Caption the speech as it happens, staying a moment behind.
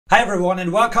Hi everyone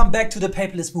and welcome back to the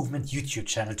Paperless Movement YouTube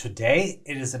channel. Today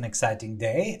it is an exciting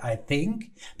day, I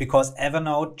think, because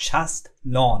Evernote just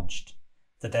launched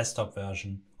the desktop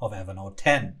version of Evernote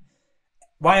 10.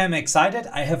 Why I'm excited?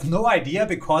 I have no idea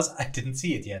because I didn't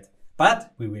see it yet.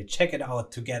 But we will check it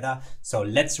out together, so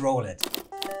let's roll it.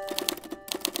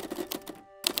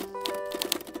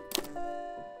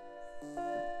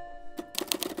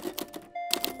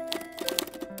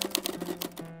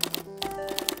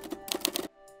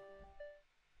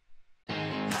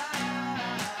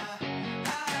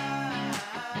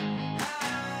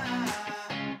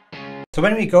 So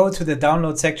when we go to the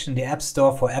download section in the App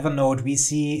Store for Evernote, we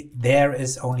see there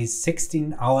is only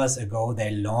 16 hours ago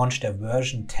they launched a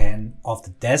version 10 of the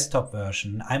desktop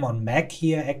version. I'm on Mac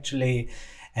here actually,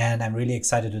 and I'm really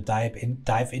excited to dive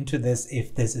into this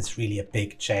if this is really a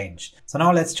big change. So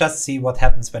now let's just see what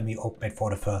happens when we open it for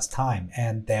the first time.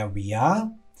 And there we are.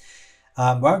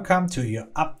 Welcome to your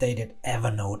updated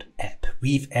Evernote app.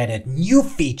 We've added new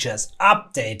features,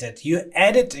 updated your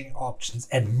editing options,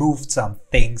 and moved some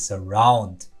things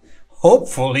around.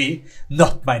 Hopefully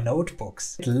not my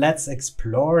notebooks. Let's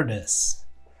explore this.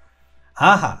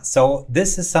 So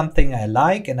this is something I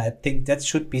like, and I think that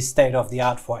should be state of the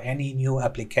art for any new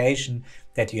application,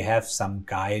 that you have some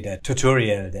guided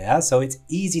tutorial there. So it's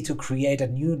easy to create a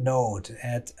new note,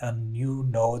 add a new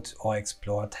note, or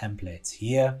explore templates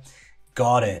here.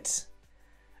 Got it.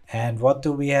 And what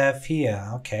do we have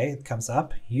here? Okay, it comes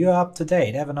up. You're up to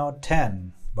date, Evernote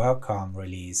 10. Welcome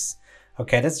release.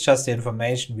 Okay, that's just the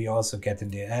information we also get in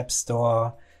the App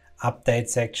Store update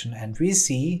section. And we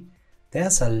see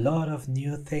there's a lot of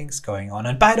new things going on.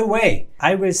 And by the way,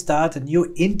 I will start a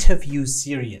new interview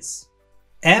series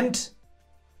and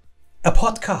a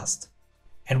podcast.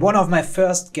 And one of my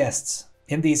first guests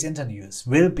in these interviews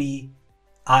will be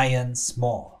Ian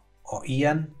Small, or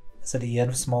Ian. Is it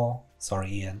Ian Small?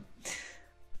 Sorry, Ian.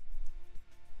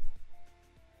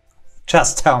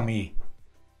 Just tell me.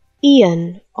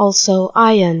 Ian, also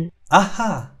Ian.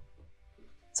 Aha!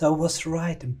 So I was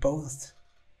right in both.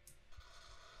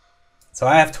 So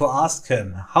I have to ask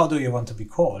him, how do you want to be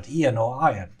called? Ian or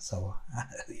Ian? So,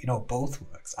 both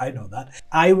works. I know that.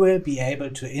 I will be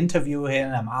able to interview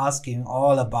him. I'm asking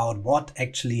all about what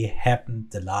actually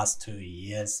happened the last 2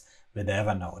 years with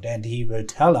Evernote. And he will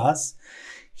tell us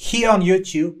here on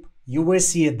YouTube. You will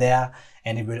see it there,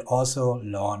 and it will also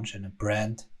launch in a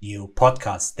brand new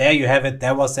podcast. There you have it.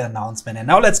 There was the announcement. And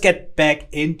now let's get back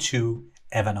into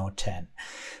Evernote 10.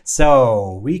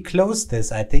 So we close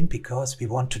this, I think, because we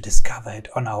want to discover it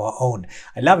on our own.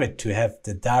 I love it to have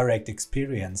the direct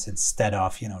experience instead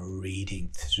of, reading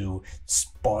through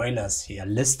spoilers here,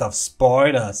 list of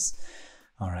spoilers.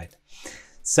 All right.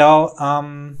 So,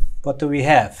 what do we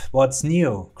have? What's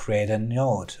new? Create a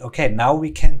note. Okay, now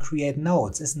we can create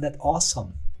notes. Isn't that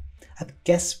awesome? I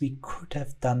guess we could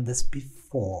have done this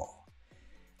before.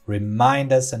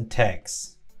 Reminders and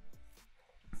tags.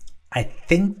 I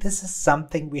think this is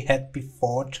something we had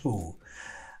before too.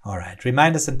 All right,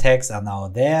 reminders and tags are now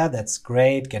there. That's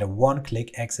great. Get a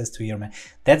one-click access to your...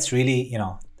 That's really,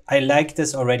 I like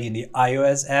this already in the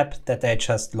iOS app that they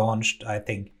just launched, I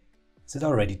think. Is it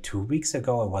already 2 weeks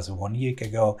ago? It was 1 week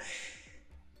ago.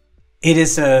 It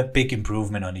is a big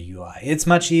improvement on the UI. It's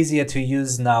much easier to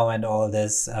use now and all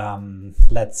this.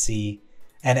 Let's see.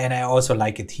 And I also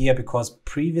like it here because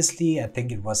previously I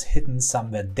think it was hidden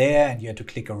somewhere there and you had to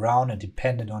click around and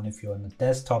depended on if you're on the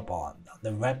desktop or on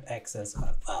the web access.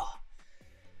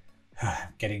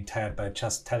 I'm getting tired by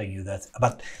just telling you that.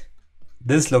 But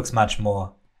this looks much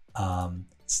more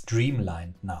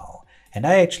streamlined now. And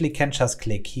I actually can just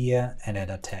click here and add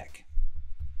a tag.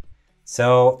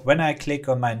 So when I click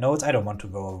on my notes, I don't want to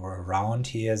go around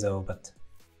here, but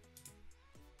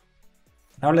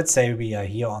now let's say we are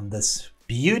here on this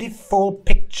beautiful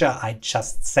picture I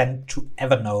just sent to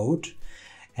Evernote,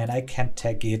 and I can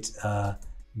tag it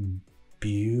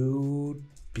beauty,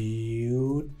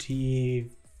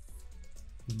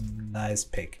 nice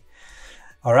pic.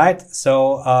 All right,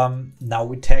 so now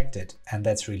we tagged it, and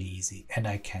that's really easy. And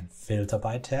I can filter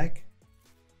by tag,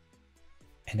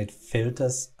 and it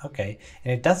filters, okay.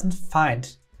 And it doesn't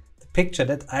find the picture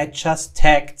that I just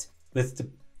tagged with the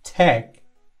tag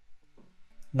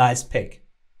nice pic.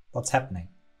 What's happening?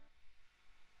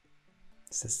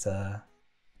 Is this on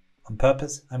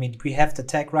purpose? I mean, we have the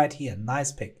tag right here,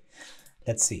 nice pic.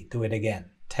 Let's see, do it again.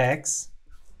 Tags,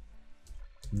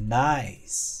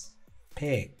 nice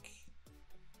pic.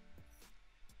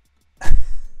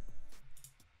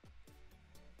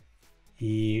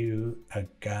 You are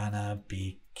gonna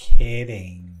be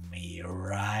kidding me,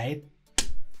 right?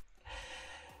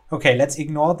 Okay, let's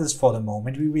ignore this for the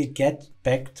moment. We will get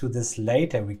back to this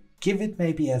later. We give it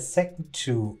maybe a second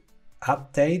to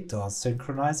update or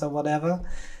synchronize or whatever.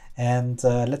 And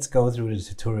let's go through the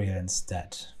tutorial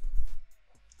instead.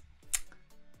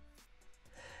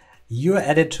 Your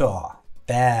editor.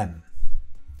 Bam.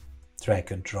 Drag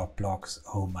and drop blocks.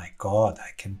 Oh my god,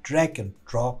 I can drag and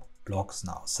drop blocks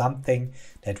now. Something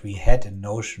that we had in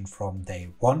Notion from day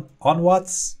one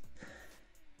onwards.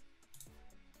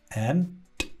 And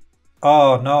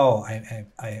oh no,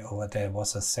 oh, there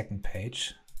was a second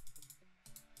page.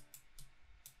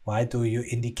 Why do you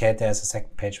indicate there's a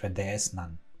second page when there is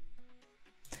none?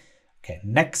 Okay,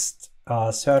 next,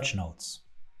 search notes.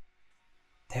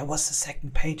 There was a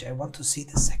second page. I want to see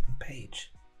the second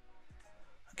page.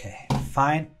 Okay,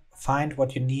 find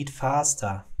what you need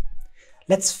faster.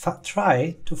 Let's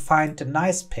try to find a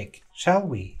nice pick, shall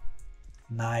we?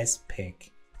 Nice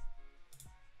pick.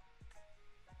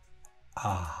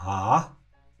 Aha.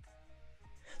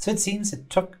 So it seems it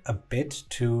took a bit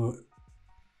to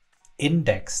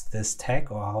index this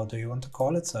tag, or how do you want to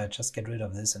call it? So I just get rid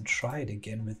of this and try it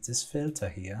again with this filter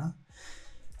here.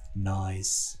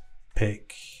 Nice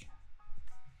pick.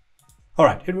 All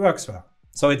right, it works well.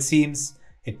 So it seems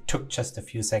it took just a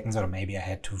few seconds, or maybe I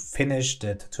had to finish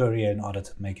the tutorial in order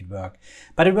to make it work.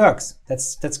 But it works.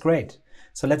 That's great.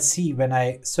 So let's see, when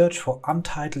I search for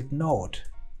untitled note,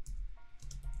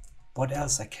 what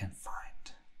else I can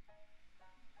find.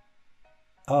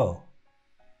 Oh,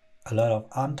 a lot of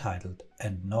untitled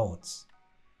and notes.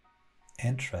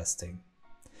 Interesting.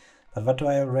 But what do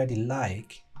I already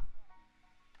like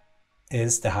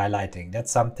is the highlighting.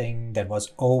 That's something that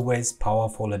was always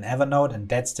powerful in Evernote, and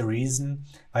that's the reason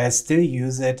why I still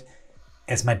use it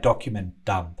as my document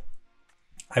dump.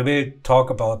 I will talk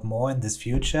about more in the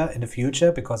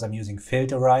future because I'm using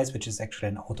Filterize, which is actually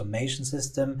an automation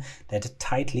system that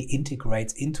tightly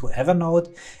integrates into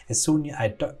Evernote. As soon as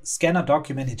I scan a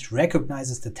document, it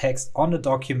recognizes the text on the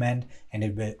document and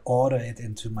it will order it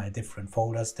into my different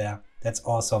folders there. That's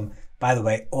awesome. By the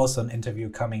way, also an interview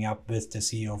coming up with the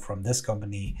CEO from this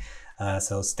company.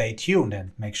 So stay tuned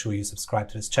and make sure you subscribe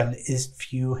to this channel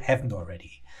if you haven't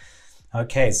already.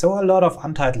 Okay, so a lot of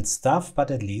untitled stuff, but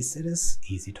at least it is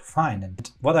easy to find. And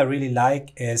what I really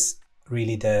like is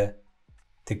really the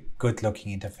good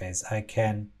looking interface. I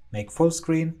can make full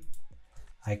screen.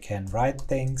 I can write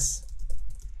things.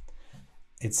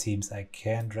 It seems I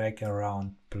can drag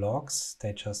around blocks.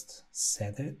 They just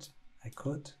said it. I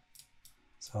could.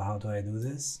 So how do I do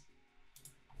this?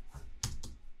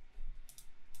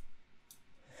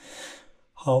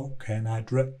 How can I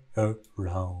drag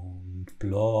around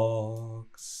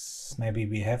blocks? Maybe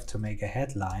we have to make a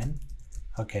headline.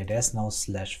 Okay, there's no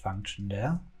slash function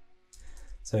there.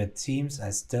 So it seems I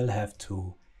still have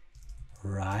to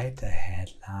write a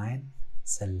headline,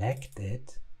 select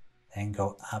it, then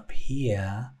go up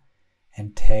here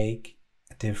and take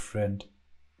a different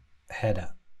header.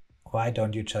 Why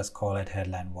don't you just call it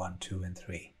headline 1, 2, and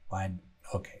 3? Why?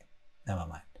 Okay, never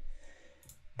mind.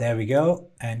 There we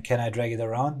go. And can I drag it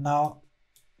around now?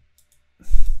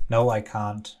 No, I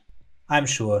can't. I'm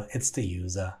sure it's the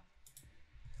user.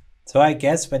 So I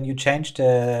guess when you change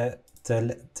the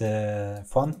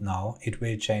font now, it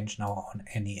will change now on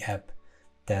any app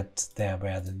that there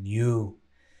where the new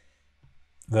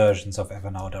versions of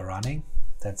Evernote are running.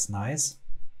 That's nice.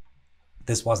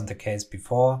 This wasn't the case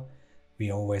before.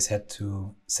 We always had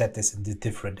to set this in the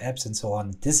different apps and so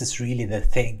on. This is really the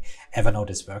thing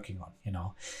Evernote is working on, you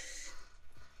know.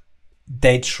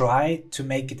 They try to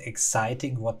make it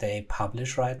exciting what they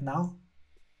publish right now,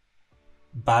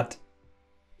 but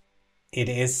it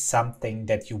is something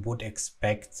that you would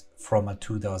expect from a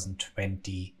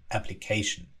 2020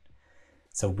 application.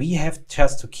 So we have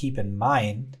just to keep in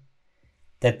mind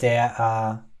that there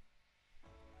are,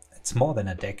 it's more than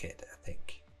a decade, I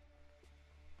think.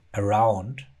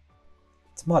 Around,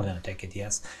 it's more than a decade,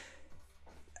 yes,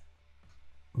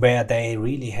 where they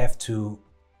really have to,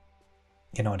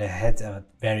 you know, they had a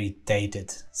very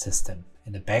dated system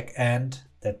in the back end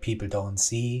that people don't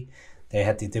see. They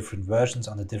had the different versions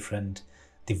on the different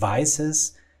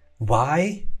devices.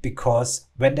 Why? Because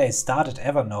when they started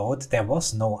Evernote, there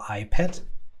was no iPad.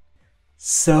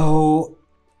 So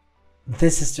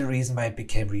this is the reason why it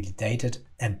became really dated.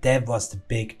 And that was the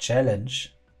big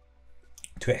challenge,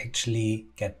 to actually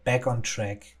get back on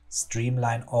track,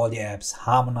 streamline all the apps,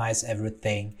 harmonize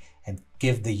everything, and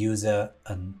give the user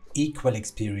an equal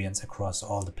experience across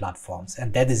all the platforms.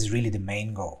 And that is really the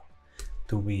main goal.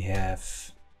 Do we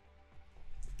have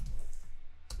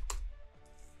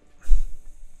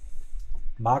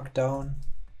Markdown?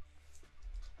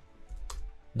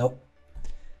 Nope.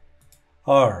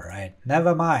 Alright,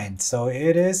 never mind. So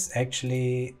it is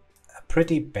actually a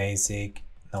pretty basic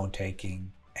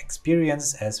note-taking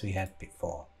experience as we had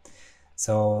before.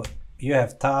 So you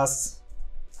have tasks.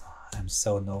 I'm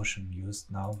so Notion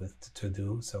used now with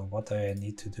to-do. So what do I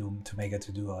need to do to make a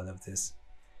to-do out of this?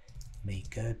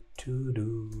 Make a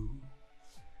to-do.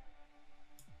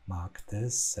 Mark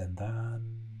this and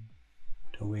then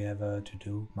do we have a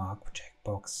to-do? Mark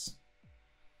checkbox.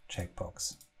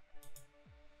 Checkbox.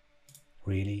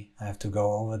 Really? I have to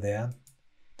go over there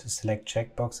to select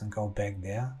checkbox and go back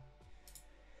there?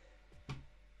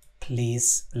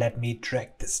 Please let me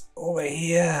drag this over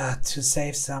here to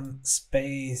save some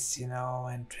space, you know,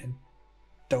 and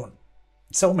don't.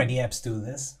 So many apps do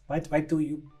this. Why do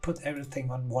you put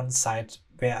everything on one side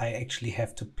where I actually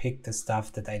have to pick the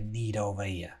stuff that I need over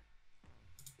here?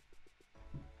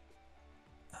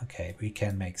 Okay, we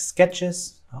can make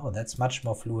sketches. Oh, that's much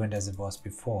more fluent as it was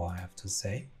before, I have to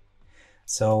say.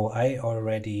 So I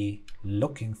already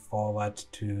looking forward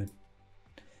to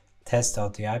test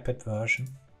out the iPad version.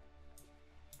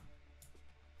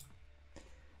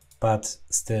 But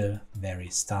still very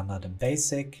standard and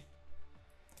basic.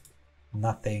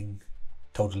 Nothing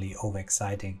totally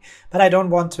overexciting. But I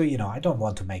don't want to, I don't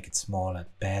want to make it small and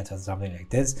bad or something like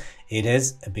this. It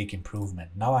is a big improvement.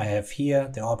 Now I have here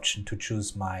the option to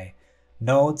choose my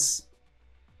notes.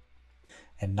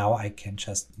 And now I can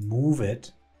just move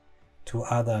it to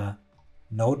other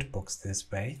notebooks this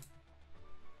way.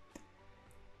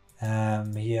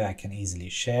 Here I can easily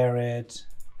share it.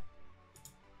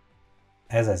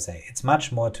 As I say, it's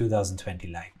much more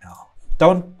 2020-like now.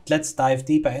 Let's dive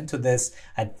deeper into this.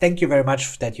 I thank you very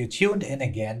much that you tuned in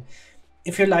again.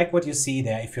 If you like what you see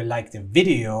there, if you like the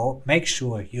video, make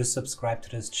sure you subscribe to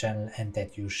this channel and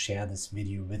that you share this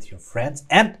video with your friends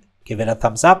and give it a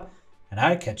thumbs up. And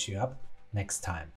I'll catch you up next time.